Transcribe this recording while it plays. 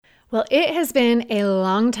Well, it has been a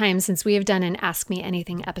long time since we have done an Ask Me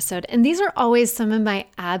Anything episode, and these are always some of my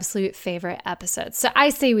absolute favorite episodes. So I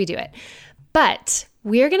say we do it. But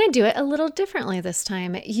we're going to do it a little differently this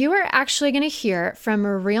time. You are actually going to hear from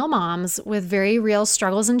real moms with very real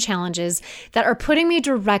struggles and challenges that are putting me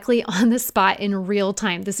directly on the spot in real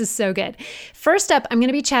time. This is so good. First up, I'm going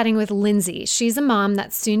to be chatting with Lindsay. She's a mom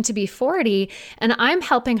that's soon to be 40, and I'm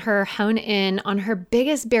helping her hone in on her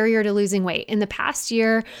biggest barrier to losing weight. In the past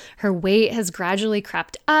year, her weight has gradually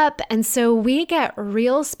crept up, and so we get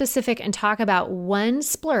real specific and talk about one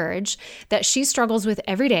splurge that she struggles with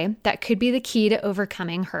every day that could be the key to overcoming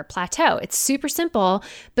her plateau. It's super simple,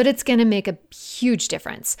 but it's going to make a huge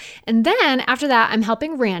difference. And then after that, I'm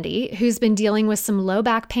helping Randy, who's been dealing with some low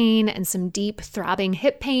back pain and some deep throbbing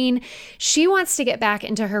hip pain. She wants to get back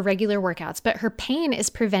into her regular workouts, but her pain is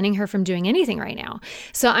preventing her from doing anything right now.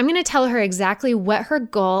 So I'm going to tell her exactly what her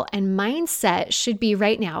goal and mindset should be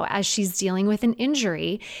right now as she's dealing with an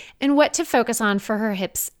injury and what to focus on for her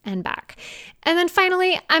hips and back. And then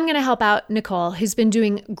finally, I'm going to help out Nicole, who's been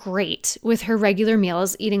doing great with her regular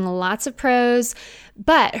meals, eating lots of pros,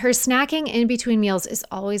 but her snacking in between meals is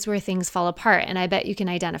always where things fall apart, and I bet you can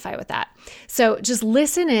identify with that. So just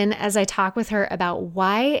listen in as I talk with her about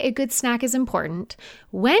why a good snack is important,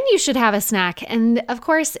 when you should have a snack, and of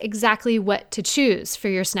course, exactly what to choose for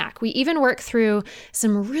your snack. We even work through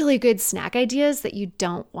some really good snack ideas that you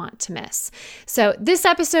don't want to miss. So this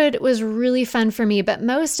episode was really fun for me, but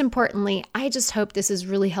most importantly, I just hope this is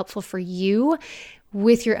really helpful for you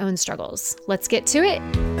with your own struggles. Let's get to it.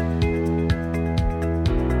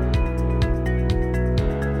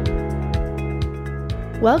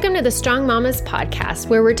 Welcome to the Strong Mamas podcast,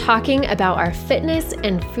 where we're talking about our fitness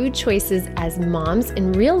and food choices as moms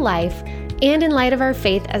in real life and in light of our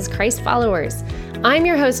faith as Christ followers. I'm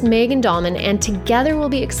your host, Megan Dahlman, and together we'll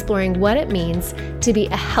be exploring what it means to be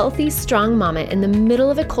a healthy, strong mama in the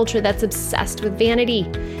middle of a culture that's obsessed with vanity.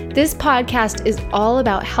 This podcast is all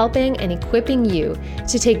about helping and equipping you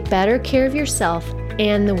to take better care of yourself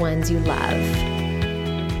and the ones you love.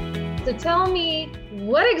 So tell me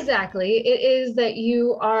what exactly it is that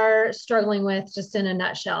you are struggling with, just in a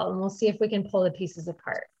nutshell, and we'll see if we can pull the pieces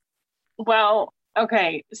apart. Well,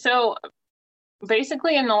 okay. So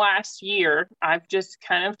basically in the last year, I've just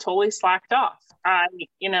kind of totally slacked off. I,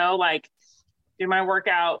 do my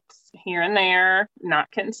workouts here and there, not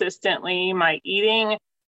consistently. My eating,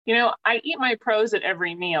 I eat my pros at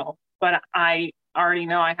every meal, but I already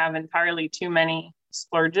know I have entirely too many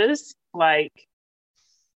splurges, like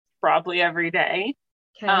probably every day.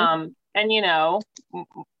 Okay. And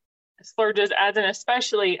splurges as an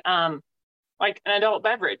especially like an adult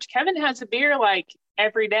beverage. Kevin has a beer like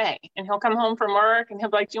every day, and he'll come home from work and he'll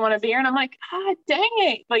be like, "Do you want a beer?" And I'm like, "Ah, dang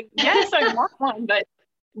it. Like, yes, I want one, but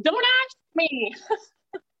don't ask me."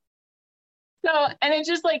 So, and it's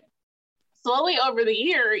just like slowly over the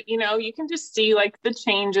year, you can just see like the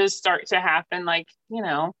changes start to happen. Like,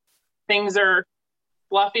 things are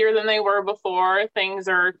fluffier than they were before. Things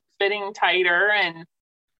are fitting tighter, and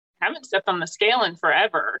haven't stepped on the scale in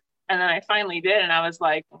forever. And then I finally did, and I was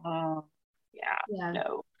like, no.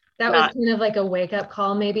 That was kind of like a wake-up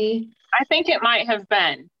call, maybe. I think it might have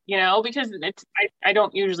been, because I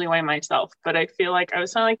don't usually weigh myself, but I feel like I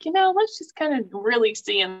was kind of like, let's just kind of really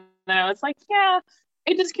see. And then I was like, yeah,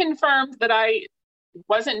 it just confirmed that I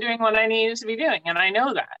wasn't doing what I needed to be doing. And I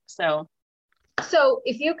know that. So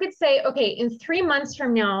if you could say, okay, in 3 months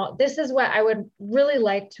from now, this is what I would really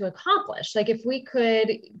like to accomplish. Like if we could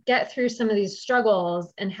get through some of these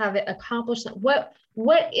struggles and have it accomplished,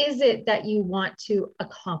 what is it that you want to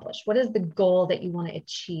accomplish? What is the goal that you want to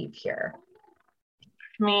achieve here?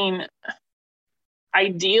 I mean,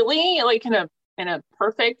 ideally, like in a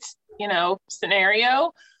perfect,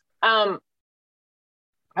 scenario,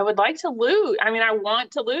 I would like to lose. I mean, I would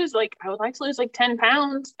like to lose like 10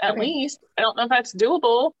 pounds at least. I don't know if that's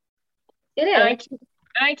doable. It is.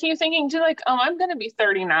 And I keep thinking too, like, oh, I'm going to be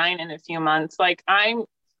 39 in a few months. Like and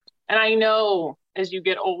I know as you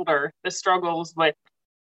get older, the struggles with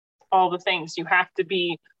all the things, you have to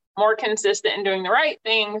be more consistent in doing the right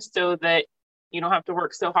things so that you don't have to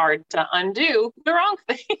work so hard to undo the wrong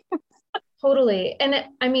thing. Totally. And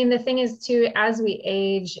I mean, the thing is too, as we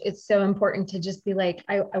age, it's so important to just be like,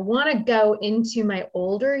 I want to go into my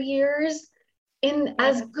older years in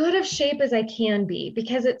as good of shape as I can be,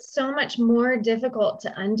 because it's so much more difficult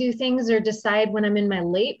to undo things or decide when I'm in my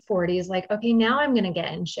late 40s, like, okay, now I'm going to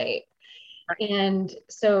get in shape. And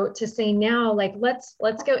so to say now, like, let's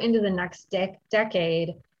go into the next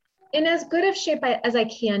decade in as good of shape as I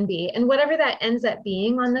can be. And whatever that ends up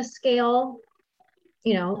being on the scale,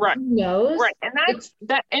 Right. who knows? Right. And that's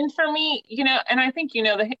that. And for me, and I think,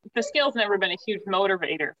 the scale's never been a huge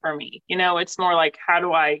motivator for me. It's more like, how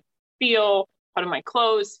do I feel? How do my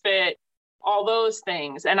clothes fit? All those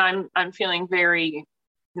things. And I'm feeling very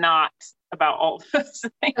not about all those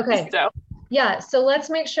things. Okay. So, Yeah. So let's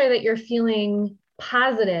make sure that you're feeling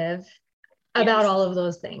positive about yes. all of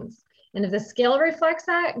those things. And if the scale reflects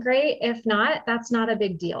that, great. If not, that's not a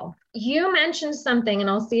big deal. You mentioned something, and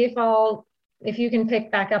I'll see if you can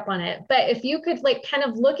pick back up on it. But if you could like kind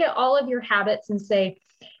of look at all of your habits and say,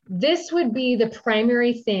 this would be the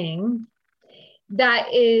primary thing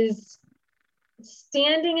that is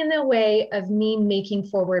standing in the way of me making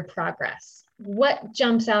forward progress. What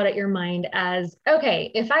jumps out at your mind as,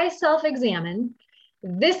 okay, if I self-examine,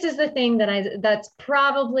 this is the thing that's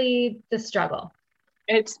probably the struggle.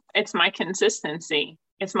 It's my consistency.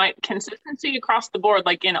 It's my consistency across the board,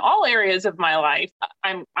 like in all areas of my life.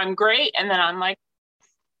 I'm great. And then I'm like,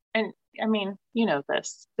 and I mean,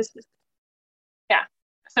 this is, yeah.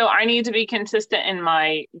 So I need to be consistent in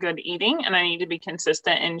my good eating, and I need to be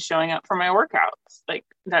consistent in showing up for my workouts. Like,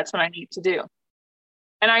 that's what I need to do.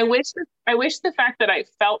 And I wish the fact that I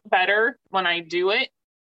felt better when I do it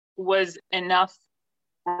was enough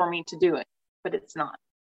for me to do it, but it's not.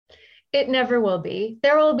 It never will be.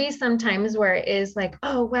 There will be some times where it is like,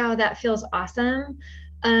 oh, wow, that feels awesome.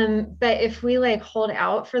 But if we like hold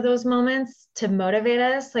out for those moments to motivate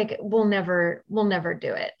us, like we'll never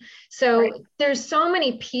do it. So Right. there's so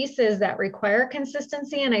many pieces that require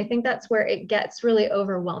consistency. And I think that's where it gets really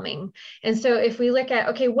overwhelming. And so if we look at,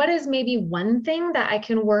 okay, what is maybe one thing that I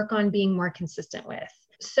can work on being more consistent with?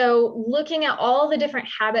 So looking at all the different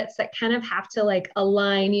habits that kind of have to like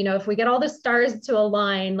align, if we get all the stars to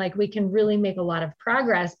align, like we can really make a lot of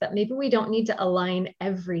progress, but maybe we don't need to align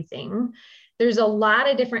everything. There's a lot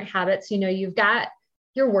of different habits. You've got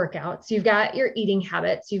your workouts, you've got your eating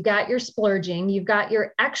habits, you've got your splurging, you've got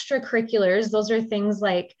your extracurriculars. Those are things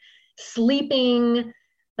like sleeping,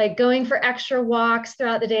 like going for extra walks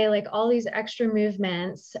throughout the day, like all these extra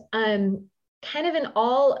movements. Kind of in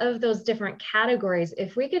all of those different categories,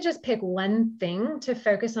 if we could just pick one thing to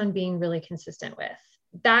focus on being really consistent with,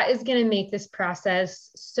 that is going to make this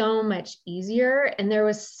process so much easier. And there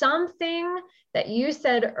was something that you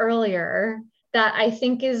said earlier that I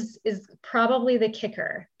think is probably the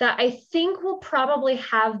kicker, that I think will probably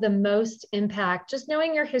have the most impact, just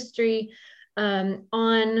knowing your history,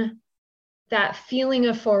 on that feeling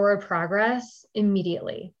of forward progress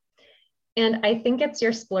immediately. And I think it's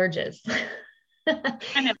your splurges.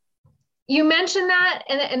 You mentioned that,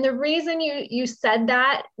 and the reason you said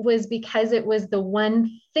that was because it was the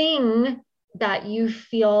one thing that you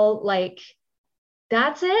feel like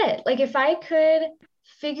that's it. Like if I could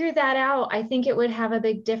figure that out, I think it would have a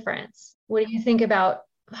big difference. What do you think about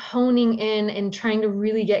honing in and trying to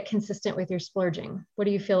really get consistent with your splurging? What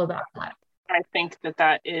do you feel about that? I think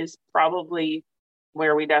that is probably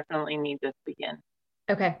where we definitely need to begin.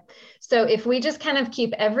 Okay. So if we just kind of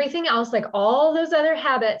keep everything else, like all those other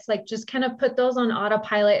habits, like just kind of put those on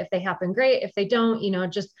autopilot. If they happen, great. If they don't,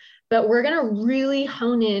 but we're going to really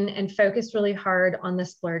hone in and focus really hard on the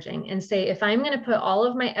splurging and say, if I'm going to put all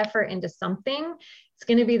of my effort into something, it's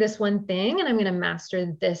going to be this one thing, and I'm going to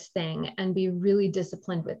master this thing and be really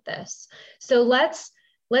disciplined with this. So let's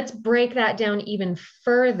break that down even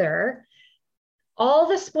further. All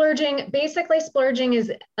the splurging, basically splurging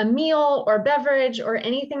is a meal or beverage or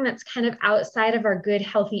anything that's kind of outside of our good,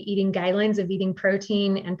 healthy eating guidelines of eating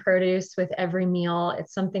protein and produce with every meal.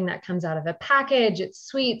 It's something that comes out of a package. It's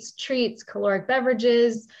sweets, treats, caloric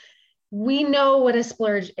beverages. We know what a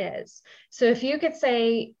splurge is. So if you could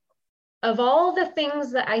say, of all the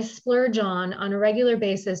things that I splurge on a regular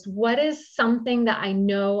basis, what is something that I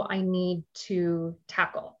know I need to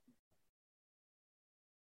tackle?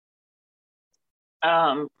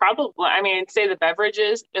 Probably, I mean, I'd say the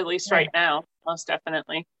beverages, at least Okay. right now, most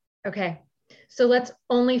definitely. Okay. So let's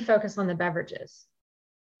only focus on the beverages.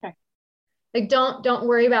 Okay. Like don't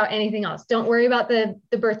worry about anything else. Don't worry about the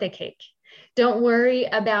birthday cake. Don't worry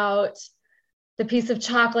about the piece of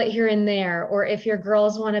chocolate here and there, or if your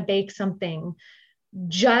girls want to bake something.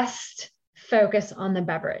 Just focus on the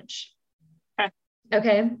beverage. Okay.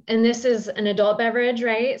 Okay. And this is an adult beverage,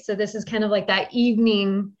 right? So this is kind of like that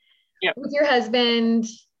evening Yep. with your husband,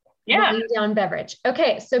 Yeah. wind down beverage.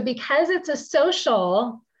 Okay. So because it's a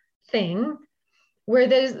social thing, where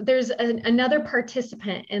another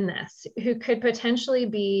participant in this who could potentially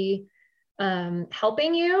be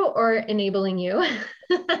helping you or enabling you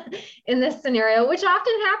in this scenario, which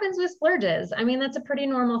often happens with splurges. I mean, that's a pretty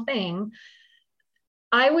normal thing.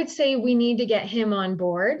 I would say we need to get him on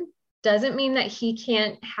board doesn't mean that he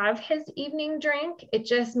can't have his evening drink. It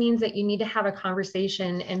just means that you need to have a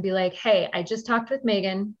conversation and be like, hey, I just talked with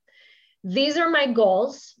Megan. These are my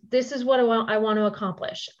goals. This is what I want to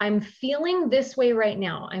accomplish. I'm feeling this way right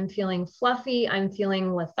now. I'm feeling fluffy. I'm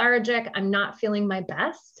feeling lethargic. I'm not feeling my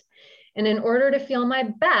best. And in order to feel my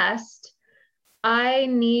best, I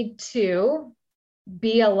need to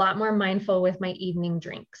be a lot more mindful with my evening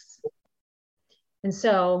drinks. And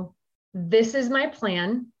so this is my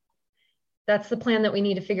plan. That's the plan that we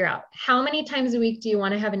need to figure out. How many times a week do you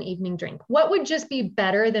want to have an evening drink? What would just be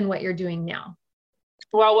better than what you're doing now?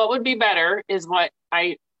 Well, what would be better is what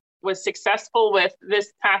I was successful with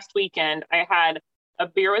this past weekend. I had a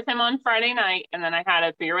beer with him on Friday night, and then I had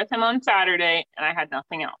a beer with him on Saturday, and I had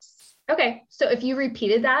nothing else. Okay. So if you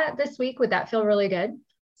repeated that this week, would that feel really good?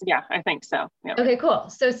 Yeah, I think so. Yeah. Okay, cool.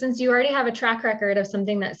 So since you already have a track record of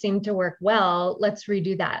something that seemed to work well, let's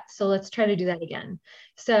redo that. So let's try to do that again.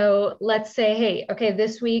 So let's say, hey, okay,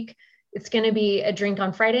 this week it's going to be a drink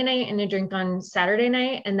on Friday night and a drink on Saturday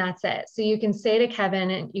night, and that's it. So you can say to Kevin,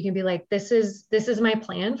 and you can be like, this is my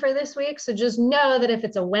plan for this week. So just know that if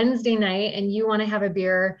it's a Wednesday night and you want to have a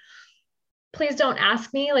beer, please don't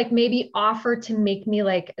ask me, like maybe offer to make me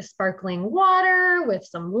like a sparkling water with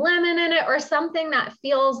some lemon in it or something that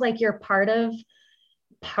feels like you're part of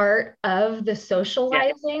the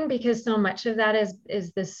socializing, because so much of that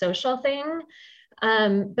is this social thing.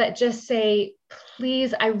 But just say,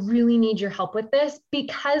 please, I really need your help with this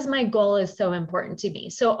because my goal is so important to me.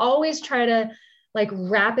 So always try to like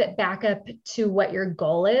wrap it back up to what your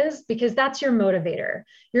goal is, because that's your motivator.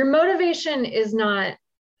 Your motivation is not,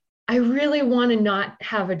 I really want to not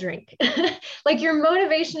have a drink. Like your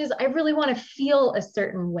motivation is, I really want to feel a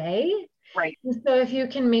certain way. Right. And so if you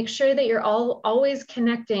can make sure that you're always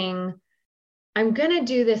connecting, I'm going to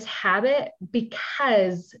do this habit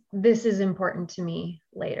because this is important to me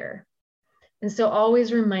later. And so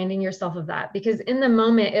always reminding yourself of that, because in the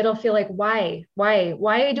moment, it'll feel like, why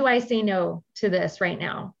do I say no to this right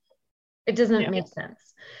now? It doesn't make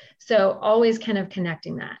sense. So always kind of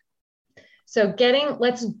connecting that. So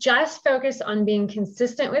let's just focus on being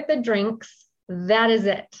consistent with the drinks. That is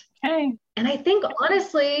it. Okay. And I think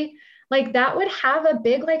honestly, like that would have a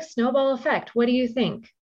big like snowball effect. What do you think?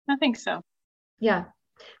 I think so. Yeah.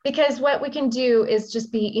 Because what we can do is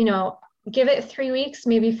just be, give it 3 weeks,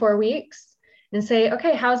 maybe 4 weeks, and say,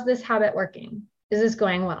 okay, how's this habit working? Is this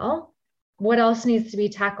going well? What else needs to be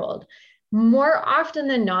tackled? More often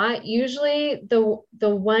than not, usually the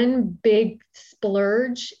one big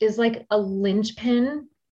splurge is like a linchpin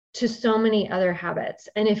to so many other habits.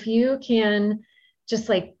 And if you can just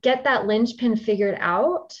like get that linchpin figured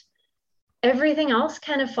out, everything else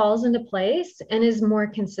kind of falls into place and is more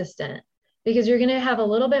consistent, because you're going to have a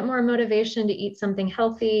little bit more motivation to eat something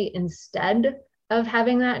healthy instead of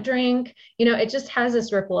having that drink. It just has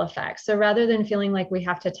this ripple effect. So rather than feeling like we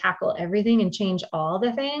have to tackle everything and change all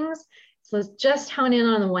the things, so let's just hone in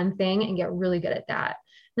on the one thing and get really good at that.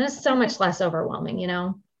 And that's so much less overwhelming,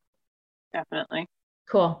 Definitely.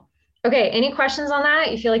 Cool. Okay. Any questions on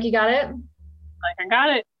that? You feel like you got it? Like I got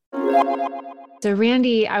it. So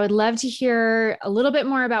Randy, I would love to hear a little bit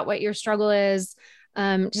more about what your struggle is,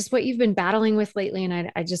 just what you've been battling with lately.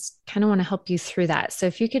 And I just kind of want to help you through that. So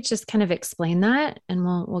if you could just kind of explain that, and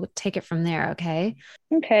we'll take it from there. Okay.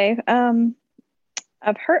 Okay.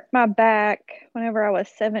 I've hurt my back whenever I was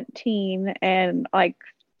 17, and like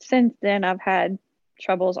since then I've had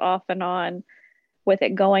troubles off and on with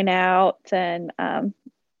it going out, and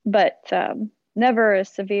but never as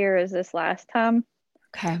severe as this last time.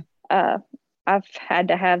 Okay. I've had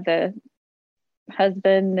to have the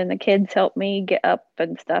husband and the kids help me get up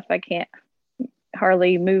and stuff. I can't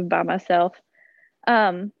hardly move by myself.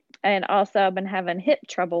 And also I've been having hip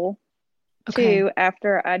trouble too.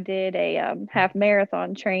 After I did a half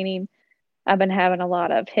marathon training, I've been having a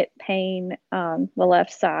lot of hip pain on the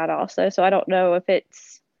left side also. So I don't know if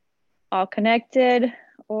it's all connected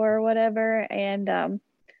or whatever. And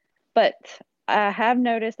but I have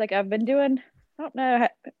noticed, like I've been doing, I don't know,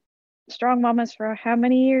 Strong Mamas for how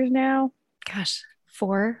many years now? Gosh,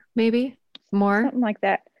 4, maybe more. Something like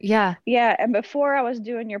that. Yeah. Yeah. And before I was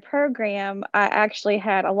doing your program, I actually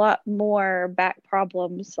had a lot more back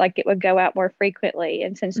problems. Like it would go out more frequently.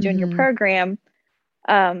 And since doing your program,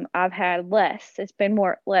 I've had less. It's been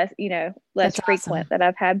less That's frequent awesome. that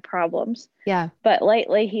I've had problems. Yeah. But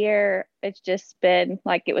lately here, it's just been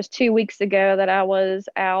like, it was 2 weeks ago that I was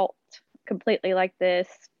out completely like this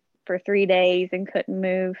for 3 days and couldn't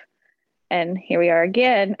move. And here we are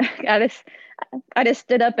again. I just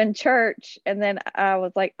stood up in church, and then I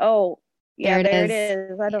was like, oh, yeah, there it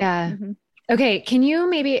is. I don't. Yeah. Okay, can you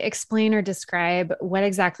maybe explain or describe what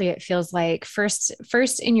exactly it feels like? First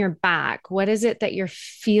in your back, what is it that you're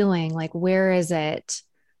feeling? Like where is it?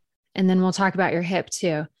 And then we'll talk about your hip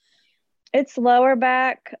too. It's lower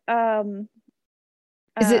back.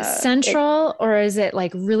 Is it It central or is it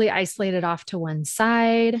like really isolated off to one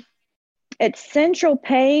side? it's central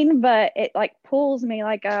pain, but it like pulls me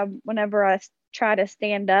like whenever try to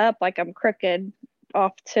stand up, like I'm crooked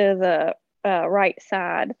off to the right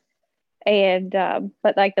side, and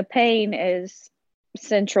but like the pain is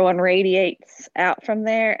central and radiates out from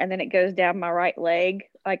there, and then it goes down my right leg,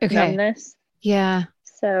 like Okay. numbness. Yeah.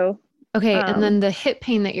 So Okay. And um, then the hip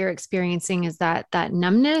pain that you're experiencing, is that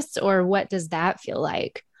numbness or what does that feel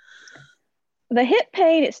like? the hip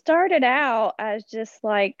pain, it started out as just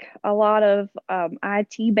like a lot of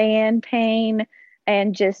IT band pain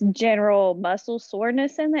and just general muscle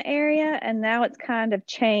soreness in the area. And now it's kind of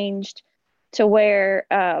changed to where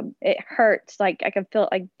it hurts. Like I can feel it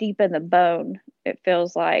like deep in the bone, it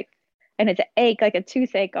feels like. And it's an ache, like a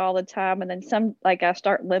toothache all the time. And then some, like I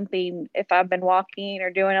start limping if I've been walking or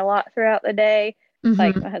doing a lot throughout the day.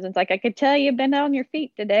 Like Hmm. my husband's like, I could tell you've been on your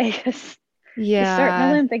feet today because you're starting to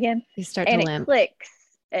Yeah. limp again. You start to And it limp. clicks.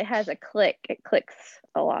 It has a click. It clicks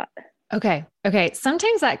a lot. Okay. Okay.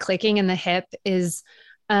 Sometimes that clicking in the hip is,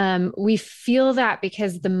 we feel that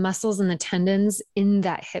because the muscles and the tendons in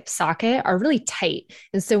that hip socket are really tight.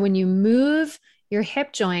 And so when you move your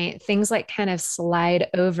hip joint, things like kind of slide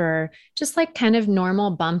over, just like kind of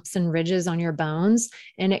normal bumps and ridges on your bones.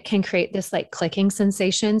 And it can create this like clicking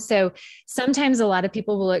sensation. So sometimes a lot of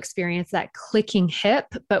people will experience that clicking hip,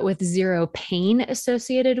 but with zero pain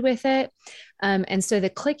associated with it. And so the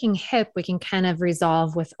clicking hip, we can kind of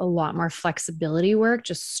resolve with a lot more flexibility work,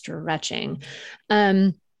 just stretching.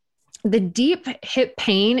 Um, the deep hip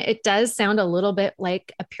pain, it does sound a little bit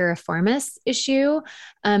like a piriformis issue,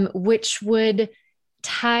 which would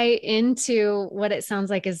tie into what it sounds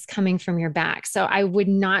like is coming from your back. So I would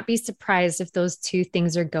not be surprised if those two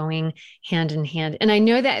things are going hand in hand. And I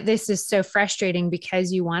know that this is so frustrating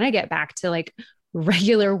because you want to get back to like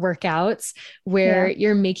regular workouts where Yeah.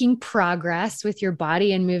 you're making progress with your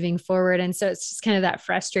body and moving forward. And so it's just kind of that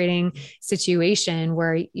frustrating situation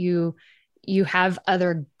where you have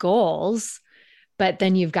other goals, but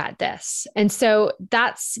then you've got this. And so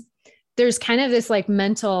there's kind of this like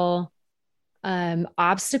mental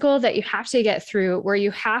obstacle that you have to get through where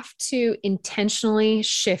you have to intentionally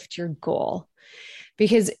shift your goal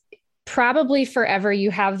because probably forever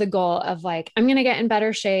you have the goal of like, I'm going to get in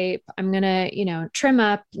better shape. I'm going to, trim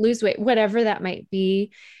up, lose weight, whatever that might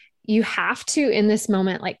be. You have to, in this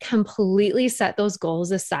moment, like completely set those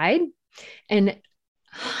goals aside and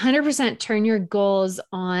 100% turn your goals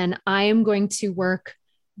on. I am going to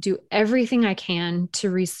do everything I can to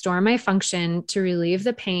restore my function, to relieve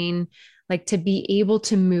the pain, like to be able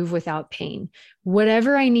to move without pain,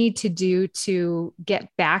 whatever I need to do to get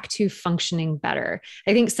back to functioning better.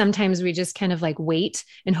 I think sometimes we just kind of like wait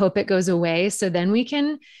and hope it goes away. So then we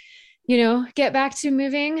can, get back to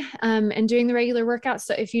moving and doing the regular workouts.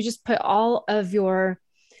 So if you just put all of your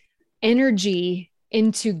energy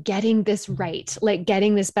into getting this right, like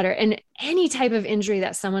getting this better, and any type of injury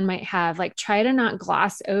that someone might have, like try to not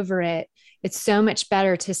gloss over it. It's so much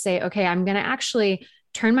better to say, okay, I'm going to actually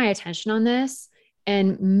turn my attention on this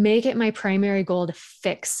and make it my primary goal to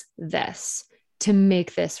fix this, to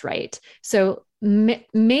make this right. So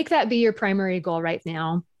make that be your primary goal right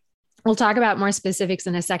now. We'll talk about more specifics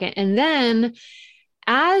in a second. And then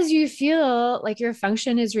as you feel like your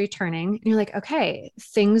function is returning, you're like, okay,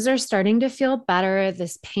 things are starting to feel better.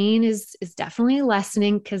 This pain is definitely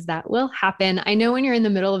lessening because that will happen. I know when you're in the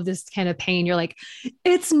middle of this kind of pain, you're like,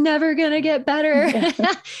 it's never going to get better. Yeah.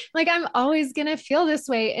 Like I'm always going to feel this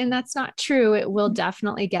way. And that's not true. It will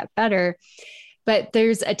definitely get better. But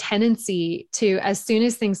there's a tendency to, as soon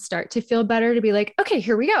as things start to feel better, to be like, okay,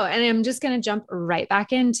 here we go. And I'm just going to jump right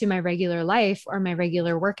back into my regular life or my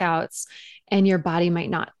regular workouts. And your body might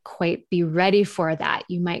not quite be ready for that.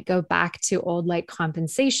 You might go back to old like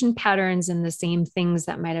compensation patterns and the same things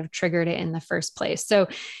that might have triggered it in the first place. So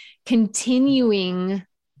continuing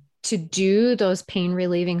to do those pain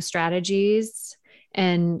relieving strategies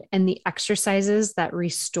and the exercises that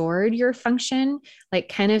restored your function, like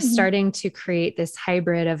kind of Mhm. starting to create this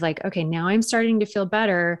hybrid of like, okay, now I'm starting to feel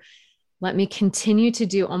better. Let me continue to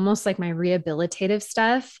do almost like my rehabilitative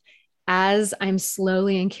stuff as I'm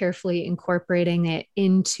slowly and carefully incorporating it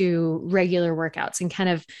into regular workouts and kind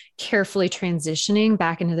of carefully transitioning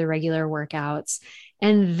back into the regular workouts.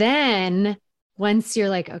 And then once you're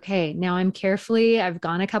like, okay, now I've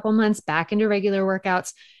gone a couple months back into regular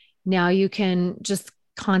workouts. Now you can just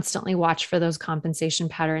constantly watch for those compensation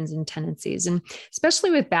patterns and tendencies. And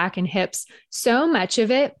especially with back and hips, so much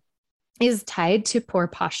of it is tied to poor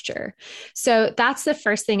posture. So that's the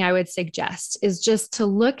first thing I would suggest, is just to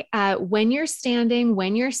look at when you're standing,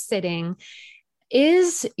 when you're sitting,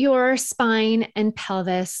 is your spine and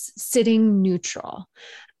pelvis sitting neutral?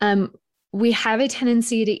 We have a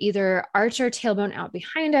tendency to either arch our tailbone out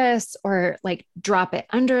behind us or like drop it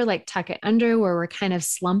under, like tuck it under, where we're kind of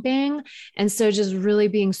slumping. And so just really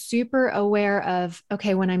being super aware of,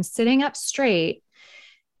 okay, when I'm sitting up straight,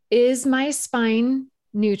 is my spine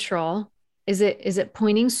neutral? Is it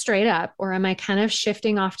pointing straight up, or am I kind of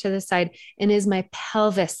shifting off to the side? And is my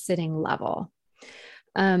pelvis sitting level?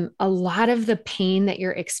 A lot of the pain that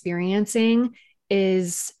you're experiencing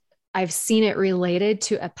is, I've seen it related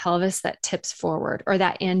to a pelvis that tips forward, or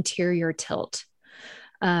that anterior tilt,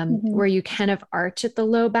 where you kind of arch at the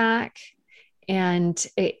low back, and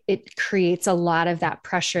it creates a lot of that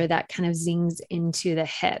pressure that kind of zings into the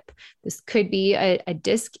hip. This could be a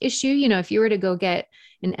disc issue. You know, if you were to go get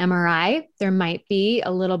an MRI, there might be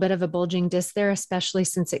a little bit of a bulging disc there, especially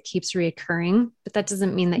since it keeps reoccurring, but that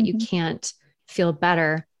doesn't mean that you can't feel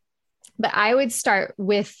better. But I would start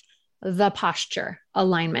with the posture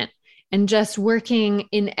alignment, and just working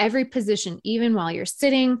in every position, even while you're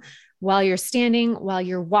sitting, while you're standing, while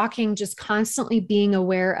you're walking, just constantly being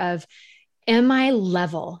aware of, am I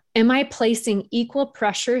level? Am I placing equal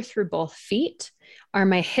pressure through both feet? Are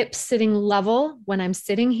my hips sitting level when I'm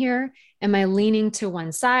sitting here? Am I leaning to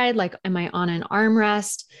one side? Like, am I on an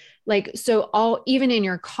armrest? Like, so even in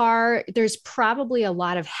your car, there's probably a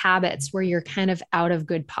lot of habits where you're kind of out of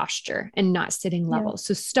good posture and not sitting level.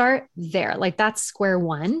 So start there. Like, that's square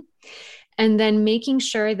one. And then making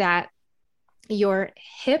sure that your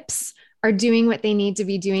hips are doing what they need to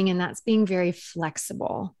be doing. And that's being very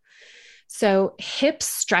flexible. So hip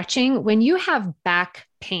stretching, when you have back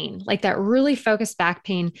pain, like that really focused back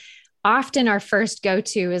pain, often our first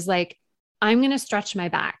go-to is like, I'm going to stretch my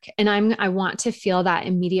back, and I want to feel that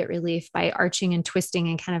immediate relief by arching and twisting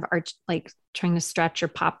and kind of like trying to stretch or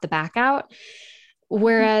pop the back out.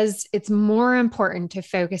 Whereas it's more important to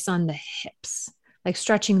focus on the hips, like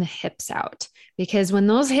stretching the hips out, because when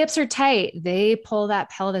those hips are tight, they pull that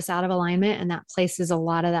pelvis out of alignment, and that places a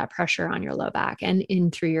lot of that pressure on your low back and in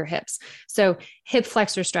through your hips. So hip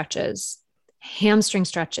flexor stretches, hamstring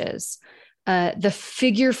stretches, the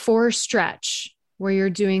figure 4 stretch, where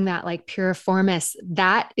you're doing that like piriformis,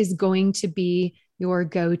 that is going to be your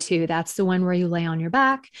go-to. That's the one where you lay on your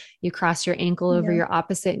back, you cross your ankle over your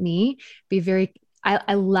opposite knee.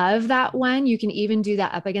 I love that one. You can even do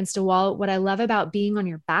that up against a wall. What I love about being on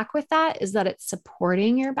your back with that is that it's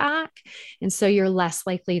supporting your back. And so you're less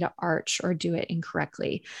likely to arch or do it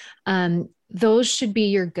incorrectly. Those should be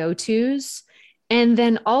your go-tos. And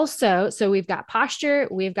then also, so we've got posture,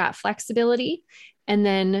 we've got flexibility, and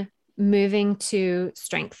then moving to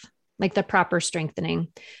strength, like the proper strengthening.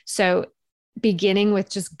 So beginning with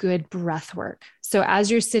just good breath work. So as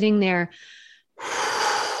you're sitting there,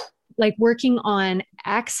 like working on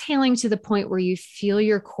exhaling to the point where you feel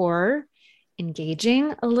your core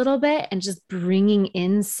engaging a little bit and just bringing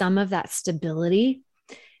in some of that stability,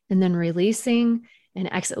 and then releasing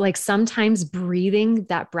and exit. Like sometimes breathing,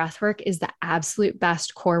 that breath work is the absolute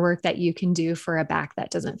best core work that you can do for a back that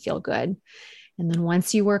doesn't feel good. And then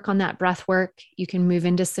once you work on that breath work, you can move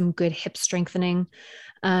into some good hip strengthening,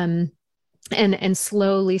 and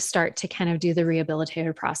slowly start to kind of do the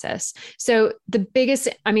rehabilitative process. So the biggest,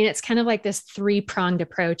 I mean, it's kind of like this 3-pronged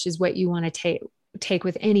approach is what you want to take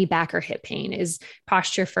with any back or hip pain, is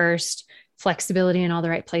posture first, flexibility in all the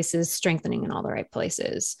right places, strengthening in all the right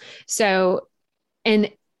places. So,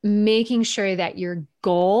 and making sure that your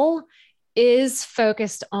goal is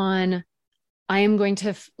focused on, I am going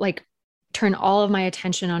to like turn all of my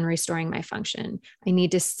attention on restoring my function. I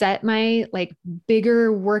need to set my like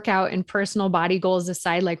bigger workout and personal body goals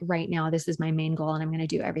aside. Like right now, this is my main goal, and I'm going to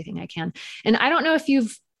do everything I can. And I don't know if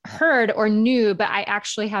you've heard or knew, but I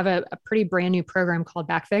actually have a pretty brand new program called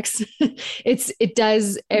BackFix. It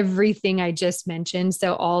does everything I just mentioned.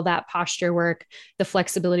 So all that posture work, the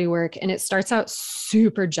flexibility work, and it starts out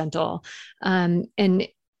super gentle. And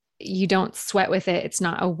you don't sweat with it. It's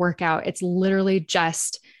not a workout. It's literally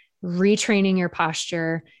just retraining your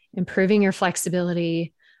posture, improving your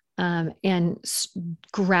flexibility, and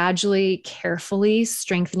gradually, carefully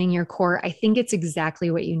strengthening your core. I think it's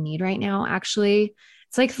exactly what you need right now. Actually,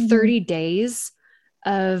 it's like 30 days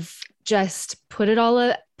of just put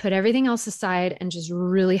everything else aside and just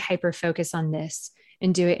really hyper focus on this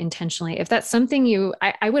and do it intentionally. If that's something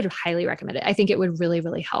I would highly recommend it. I think it would really,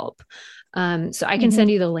 really help. So I can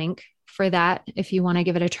send you the link for that if you want to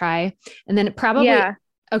give it a try. And then probably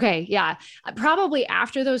Okay. Yeah. Probably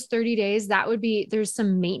after those 30 days, there's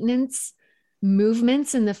some maintenance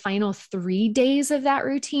movements in the final 3 days of that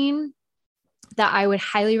routine that I would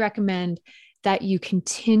highly recommend that you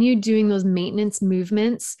continue doing those maintenance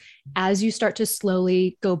movements as you start to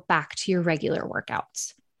slowly go back to your regular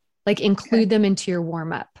workouts. Like include them into your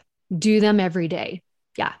warm up, do them every day.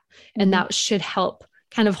 Yeah. And that should help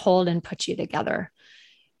kind of hold and put you together.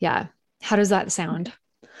 Yeah. How does that sound?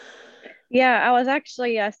 Yeah,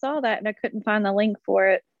 I saw that and I couldn't find the link for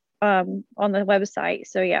it on the website.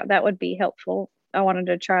 So yeah, that would be helpful. I wanted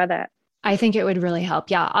to try that. I think it would really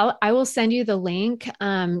help. Yeah. I will send you the link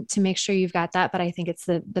to make sure you've got that, but I think it's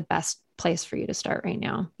the best place for you to start right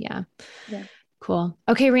now. Yeah. Yeah. Cool.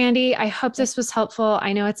 Okay, Randy, I hope this was helpful.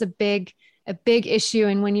 I know it's a big issue,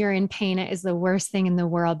 and when you're in pain, it is the worst thing in the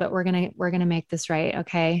world, but we're going to make this right.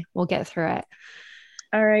 Okay. We'll get through it.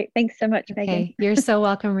 All right. Thanks so much, Megan. Okay. You're so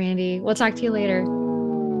welcome, Randy. We'll talk to you later.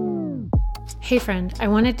 Hey friend, I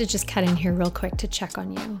wanted to just cut in here real quick to check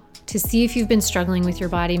on you, to see if you've been struggling with your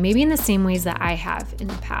body, maybe in the same ways that I have in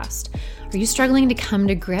the past. Are you struggling to come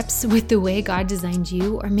to grips with the way God designed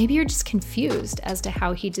you? Or maybe you're just confused as to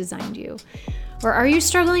how He designed you. Or are you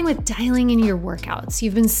struggling with dialing in your workouts?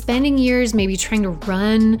 You've been spending years maybe trying to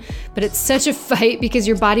run, but it's such a fight because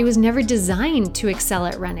your body was never designed to excel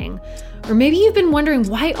at running. Or maybe you've been wondering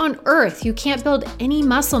why on earth you can't build any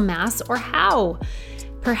muscle mass or how.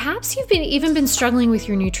 Perhaps you've even been struggling with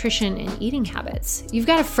your nutrition and eating habits. You've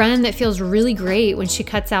got a friend that feels really great when she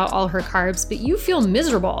cuts out all her carbs, but you feel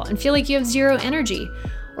miserable and feel like you have zero energy.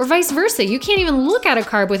 Or vice versa, you can't even look at a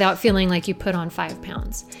carb without feeling like you put on 5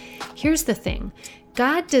 pounds. Here's the thing.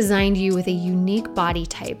 God designed you with a unique body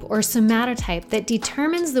type or somatotype that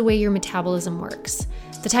determines the way your metabolism works,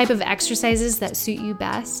 the type of exercises that suit you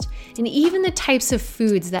best, and even the types of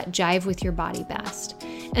foods that jive with your body best.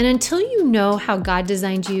 And until you know how God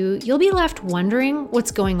designed you, you'll be left wondering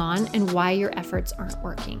what's going on and why your efforts aren't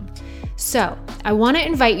working. So, I want to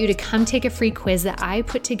invite you to come take a free quiz that I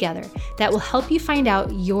put together that will help you find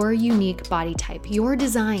out your unique body type, your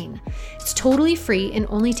design. It's totally free and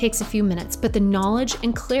only takes a few minutes, but the knowledge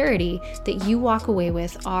and clarity that you walk away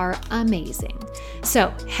with are amazing.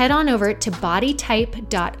 So, head on over to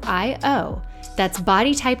bodytype.io. That's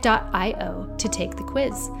bodytype.io to take the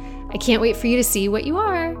quiz. I can't wait for you to see what you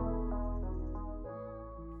are.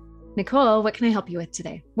 Nicole, what can I help you with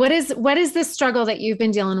today? What is this struggle that you've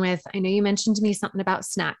been dealing with? I know you mentioned to me something about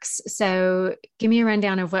snacks. So give me a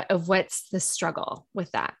rundown of what's the struggle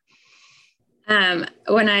with that.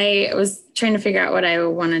 When I was trying to figure out what I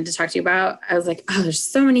wanted to talk to you about, I was like, oh, there's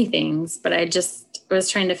so many things, but I just was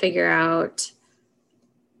trying to figure out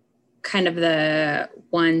kind of the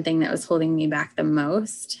one thing that was holding me back the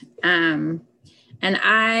most. And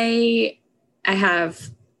I have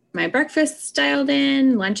my breakfast dialed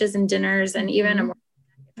in, lunches and dinners, and even if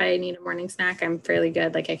I need a morning snack, I'm fairly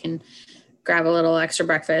good. Like I can grab a little extra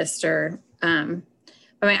breakfast but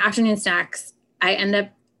my afternoon snacks, I end up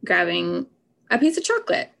grabbing a piece of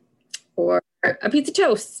chocolate or a piece of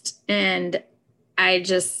toast. And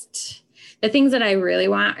the things that I really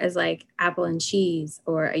want is like apple and cheese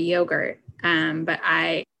or a yogurt. But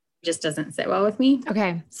just doesn't sit well with me.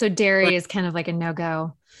 Okay. So dairy is kind of like a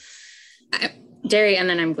no-go. Dairy, and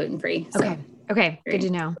then I'm gluten-free. So Okay. Good to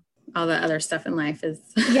know. All the other stuff in life is.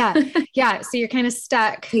 Yeah. So you're kind of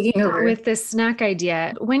stuck with this snack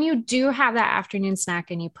idea. When you do have that afternoon snack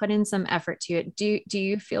and you put in some effort to it, do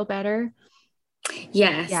you feel better?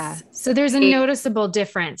 Yes. Yeah. So there's a noticeable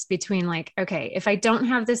difference between like, okay, if I don't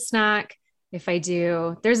have this snack, if I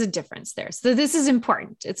do, there's a difference there. So this is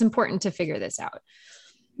important. It's important to figure this out.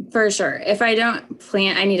 For sure. If I don't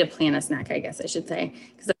I need to plan a snack, I guess I should say,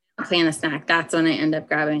 because if I don't plan a snack, that's when I end up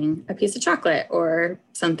grabbing a piece of chocolate or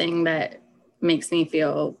something that makes me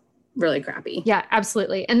feel really crappy. Yeah,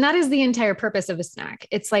 absolutely. And that is the entire purpose of a snack.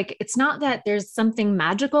 It's like, it's not that there's something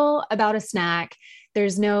magical about a snack.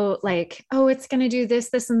 There's no like, oh, it's going to do this,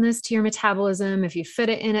 this, and this to your metabolism if you fit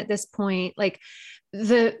it in at this point. Like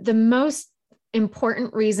the most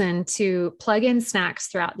important reason to plug in snacks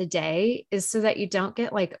throughout the day is so that you don't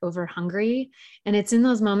get like over hungry. And it's in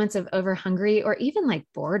those moments of over hungry or even like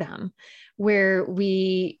boredom where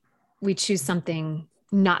we choose something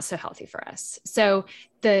not so healthy for us. So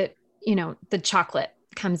the chocolate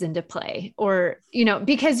comes into play or,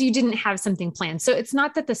 because you didn't have something planned. So it's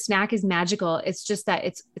not that the snack is magical. It's just that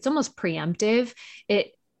it's almost preemptive.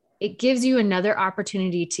 It gives you another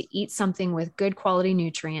opportunity to eat something with good quality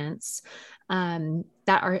nutrients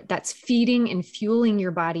that's feeding and fueling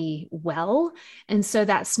your body well. And so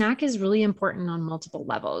that snack is really important on multiple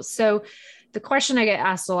levels. So the question I get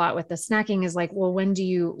asked a lot with the snacking is like, well,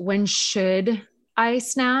 when should I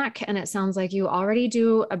snack, and it sounds like you already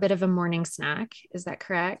do a bit of a morning snack. Is that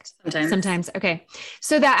correct? Sometimes. Okay.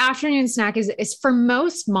 So that afternoon snack is for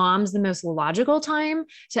most moms the most logical time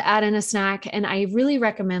to add in a snack. And I really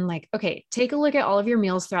recommend like, okay, take a look at all of your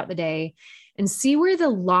meals throughout the day and see where the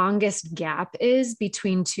longest gap is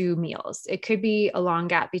between two meals. It could be a long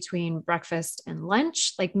gap between breakfast and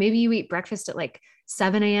lunch. Like maybe you eat breakfast at like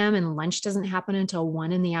 7 a.m. and lunch doesn't happen until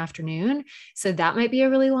 1 in the afternoon. So that might be a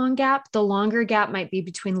really long gap. The longer gap might be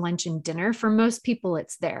between lunch and dinner. For most people,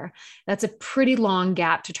 it's there. That's a pretty long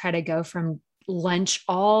gap to try to go from lunch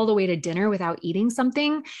all the way to dinner without eating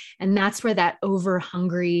something. And that's where that over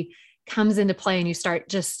hungry comes into play, and you start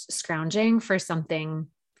just scrounging for something,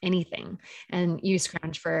 anything, and you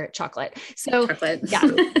scrounge for chocolate. So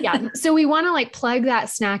yeah. So we want to like plug that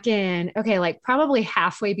snack in. Okay. Like probably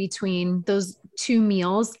halfway between those two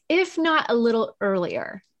meals, if not a little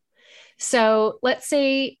earlier. So let's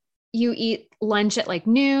say you eat lunch at like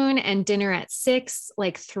noon and dinner at 6,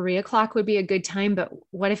 like 3 o'clock would be a good time. But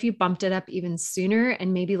what if you bumped it up even sooner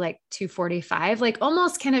and maybe like 2:45, like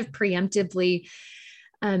almost kind of preemptively,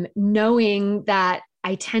 knowing that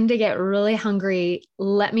I tend to get really hungry.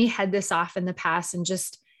 Let me head this off in the past and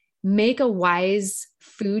just make a wise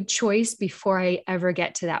food choice before I ever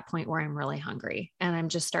get to that point where I'm really hungry and I'm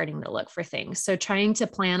just starting to look for things. So trying to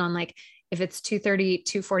plan on like, if it's 2:30,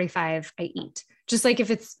 2:45, I eat. Just like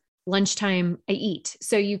if it's lunchtime, I eat.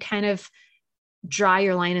 So you kind of draw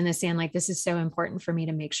your line in the sand. Like, this is so important for me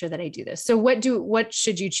to make sure that I do this. So what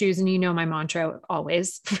should you choose? And you know, my mantra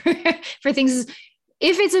always for things is,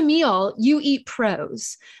 if it's a meal, you eat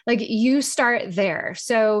pros, like you start there.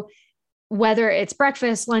 So whether it's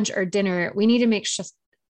breakfast, lunch, or dinner, we need to make sure,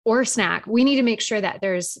 or snack, we need to make sure that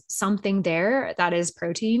there's something there that is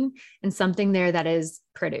protein and something there that is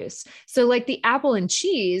produce. So like the apple and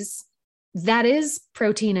cheese, that is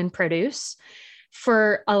protein and produce.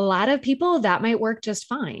 For a lot of people, that might work just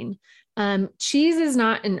fine. Cheese is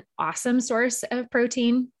not an awesome source of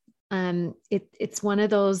protein. It's one of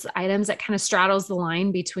those items that kind of straddles the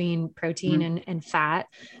line between protein and fat.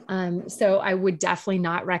 So I would definitely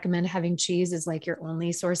not recommend having cheese as like your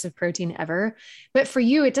only source of protein ever. But for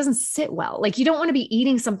you, it doesn't sit well. Like you don't want to be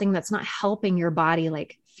eating something that's not helping your body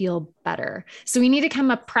like feel better. So we need to come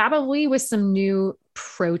up probably with some new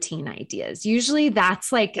protein ideas. Usually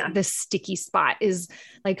that's like the sticky spot is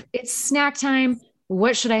like, it's snack time.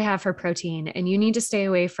 What should I have for protein? And you need to stay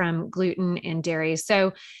away from gluten and dairy.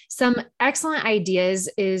 So some excellent ideas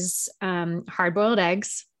is hard-boiled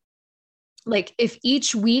eggs. Like if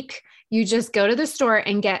each week you just go to the store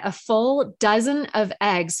and get a full dozen of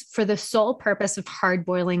eggs for the sole purpose of hard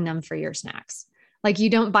boiling them for your snacks. Like you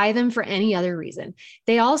don't buy them for any other reason.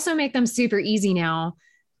 They also make them super easy now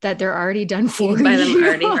that they're already done for you. Buy them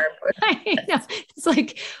already hard-boiled. It's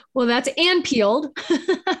like, well, that's and peeled.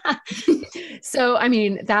 So, I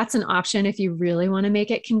mean, that's an option if you really want to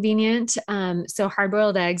make it convenient. So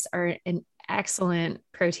hard-boiled eggs are an excellent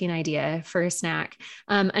protein idea for a snack.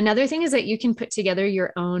 Another thing is that you can put together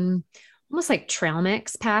your own almost like trail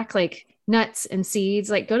mix pack, like nuts and seeds,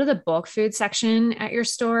 like go to the bulk food section at your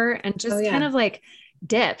store and just kind of like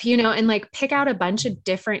dip, and like pick out a bunch of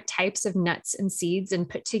different types of nuts and seeds and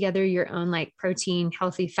put together your own like protein,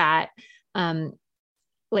 healthy fat,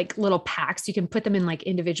 like little packs. You can put them in like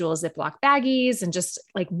individual Ziploc baggies and just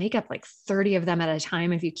like make up like 30 of them at a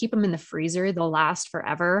time. If you keep them in the freezer, they'll last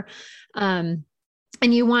forever. And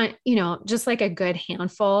you want, just like a good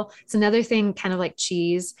handful. It's another thing, kind of like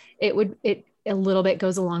cheese. It a little bit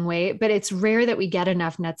goes a long way, but it's rare that we get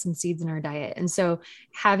enough nuts and seeds in our diet. And so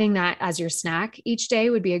having that as your snack each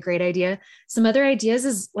day would be a great idea. Some other ideas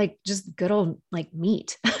is like just good old like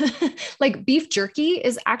meat, like beef jerky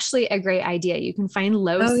is actually a great idea. You can find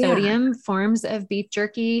low sodium forms of beef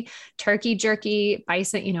jerky, turkey jerky,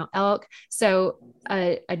 bison, elk. So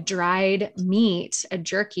a dried meat, a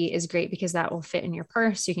jerky is great because that will fit in your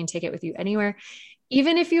purse. You can take it with you anywhere.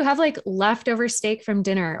 Even if you have like leftover steak from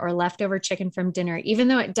dinner or leftover chicken from dinner, even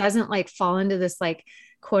though it doesn't like fall into this like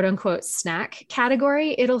quote unquote snack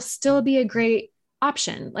category, it'll still be a great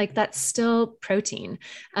option. Like that's still protein.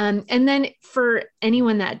 And then for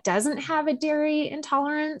anyone that doesn't have a dairy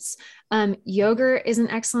intolerance, yogurt is an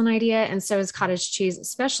excellent idea. And so is cottage cheese,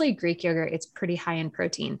 especially Greek yogurt. It's pretty high in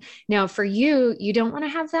protein. Now for you don't want to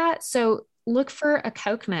have that. So look for a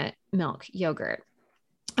coconut milk yogurt.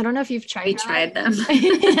 I don't know if you've tried. We tried them. I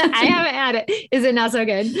haven't had it. Is it not so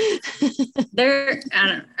good? They're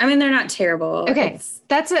not terrible. Okay.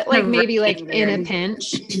 That's it. Like maybe like in a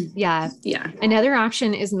pinch. Yeah. Yeah. Another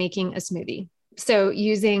option is making a smoothie. So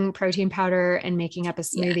using protein powder and making up a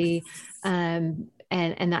smoothie.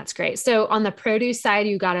 And that's great. So on the produce side,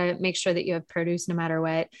 you got to make sure that you have produce no matter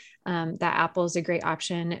what. That apple is a great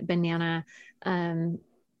option. Banana,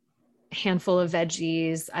 handful of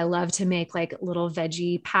veggies. I love to make like little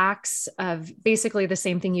veggie packs of basically the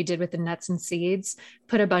same thing you did with the nuts and seeds.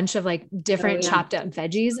 Put a bunch of like different chopped up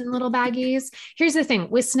veggies in little baggies. Here's the thing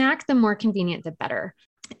with snack, the more convenient, the better.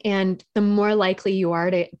 And the more likely you are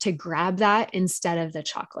to grab that instead of the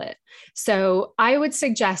chocolate. So I would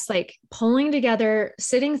suggest like pulling together,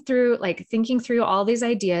 sitting through, like thinking through all these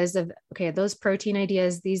ideas of, okay, those protein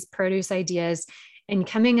ideas, these produce ideas, and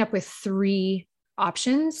coming up with 3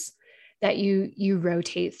 options that you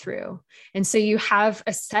rotate through. And so you have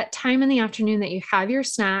a set time in the afternoon that you have your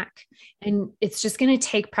snack, and it's just going to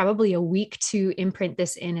take probably a week to imprint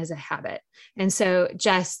this in as a habit. And so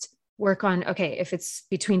just work on, okay, if it's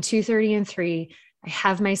between 2:30 and 3, I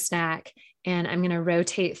have my snack and I'm going to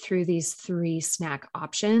rotate through these 3 snack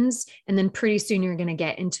options. And then pretty soon you're going to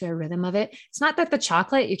get into a rhythm of it. It's not that the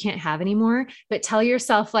chocolate you can't have anymore, but tell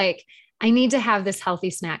yourself like, I need to have this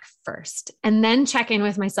healthy snack first, and then check in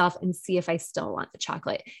with myself and see if I still want the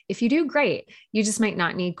chocolate. If you do, great. You just might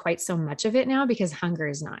not need quite so much of it now because hunger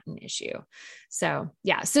is not an issue. So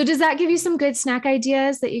yeah. So does that give you some good snack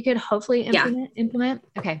ideas that you could hopefully implement?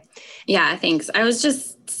 Okay. Yeah, thanks. I was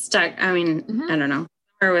just stuck. I mean, I don't know.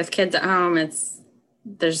 Or with kids at home,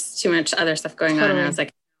 there's too much other stuff going on. And I was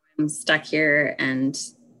like, I'm stuck here and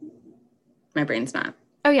my brain's not.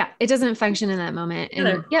 Oh yeah. It doesn't function in that moment.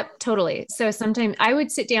 And yep, totally. So sometimes I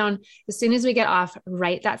would sit down as soon as we get off,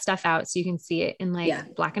 write that stuff out so you can see it in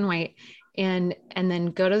like black and white, and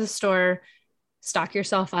then go to the store, stock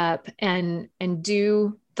yourself up and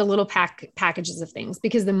do the little packages of things,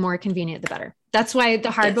 because the more convenient, the better. That's why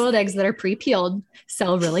the hard-boiled eggs that are pre-peeled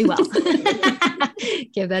sell really well.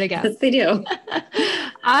 Give that a go. Yes, they do.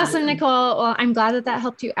 Awesome, Nicole. Well, I'm glad that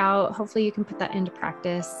helped you out. Hopefully you can put that into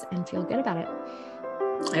practice and feel good about it.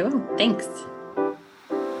 I will. Thanks.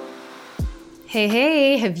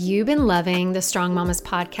 Hey, have you been loving the Strong Mamas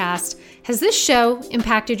podcast? Has this show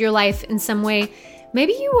impacted your life in some way?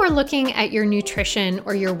 Maybe you are looking at your nutrition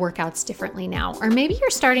or your workouts differently now, or maybe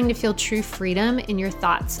you're starting to feel true freedom in your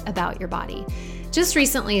thoughts about your body. Just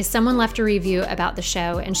recently, someone left a review about the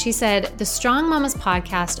show, and she said, "The Strong Mamas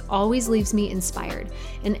podcast always leaves me inspired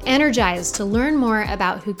and energized to learn more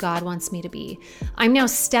about who God wants me to be. I'm now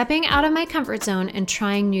stepping out of my comfort zone and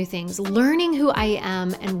trying new things, learning who I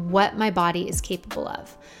am and what my body is capable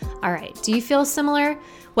of." All right, do you feel similar?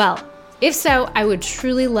 Well, if so, I would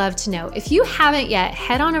truly love to know. If you haven't yet,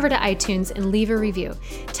 head on over to iTunes and leave a review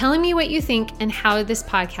telling me what you think and how this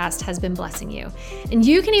podcast has been blessing you. And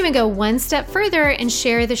you can even go one step further and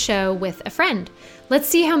share the show with a friend. Let's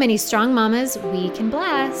see how many strong mamas we can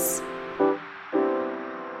bless.